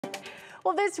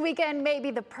Well, this weekend may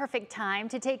be the perfect time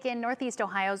to take in Northeast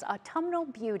Ohio's autumnal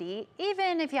beauty,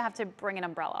 even if you have to bring an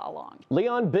umbrella along.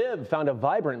 Leon-Bibb found a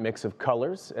vibrant mix of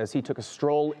colors as he took a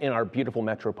stroll in our beautiful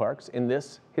metro parks in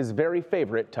this, his very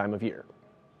favorite time of year.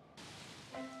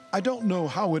 I don't know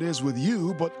how it is with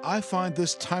you, but I find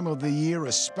this time of the year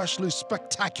especially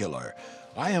spectacular.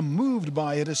 I am moved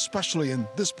by it, especially in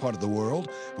this part of the world,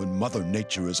 when Mother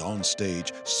Nature is on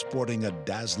stage sporting a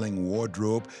dazzling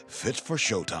wardrobe fit for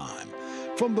showtime.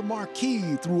 From the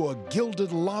marquee through a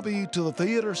gilded lobby to the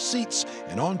theater seats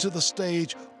and onto the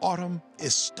stage, autumn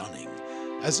is stunning.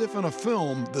 As if in a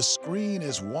film, the screen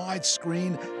is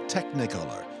widescreen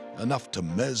Technicolor, enough to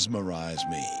mesmerize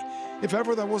me. If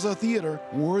ever there was a theater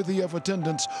worthy of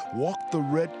attendance, walk the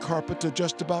red carpet to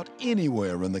just about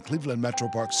anywhere in the Cleveland Metro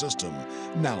Park system.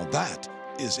 Now that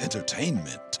is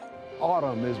entertainment.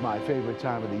 Autumn is my favorite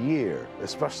time of the year,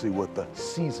 especially with the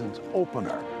season's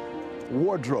opener.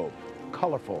 Wardrobe,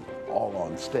 colorful, all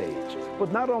on stage.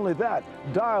 But not only that,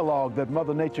 dialogue that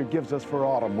Mother Nature gives us for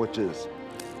autumn, which is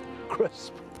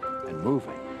crisp and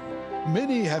moving.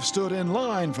 Many have stood in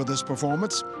line for this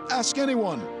performance. Ask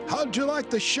anyone, how'd you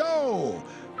like the show?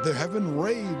 They're having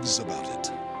raves about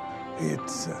it.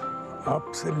 It's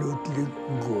absolutely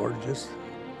gorgeous.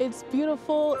 It's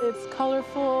beautiful, it's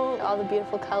colorful. All the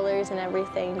beautiful colors and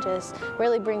everything just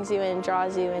really brings you in,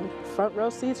 draws you in. Front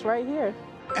row seats right here.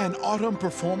 An autumn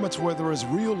performance where there is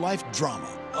real-life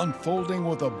drama unfolding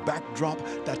with a backdrop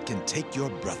that can take your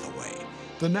breath away.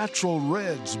 The natural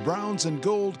reds, browns, and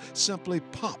gold simply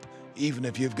pop, even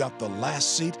if you've got the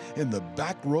last seat in the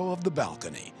back row of the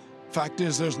balcony. Fact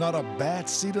is, there's not a bad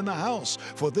seat in the house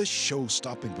for this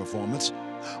show-stopping performance.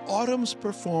 Autumn's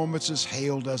performance is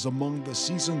hailed as among the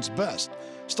season's best,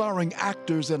 starring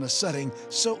actors in a setting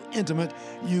so intimate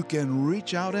you can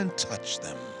reach out and touch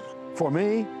them. For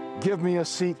me, give me a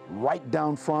seat right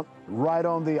down front, right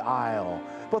on the aisle.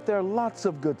 But there are lots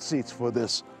of good seats for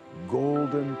this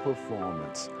golden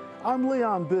performance. I'm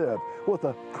Leon-Bibb with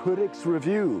a critic's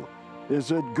review.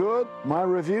 Is it good, my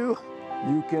review?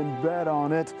 You can bet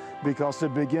on it because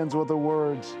it begins with the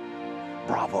words,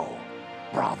 bravo,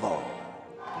 bravo.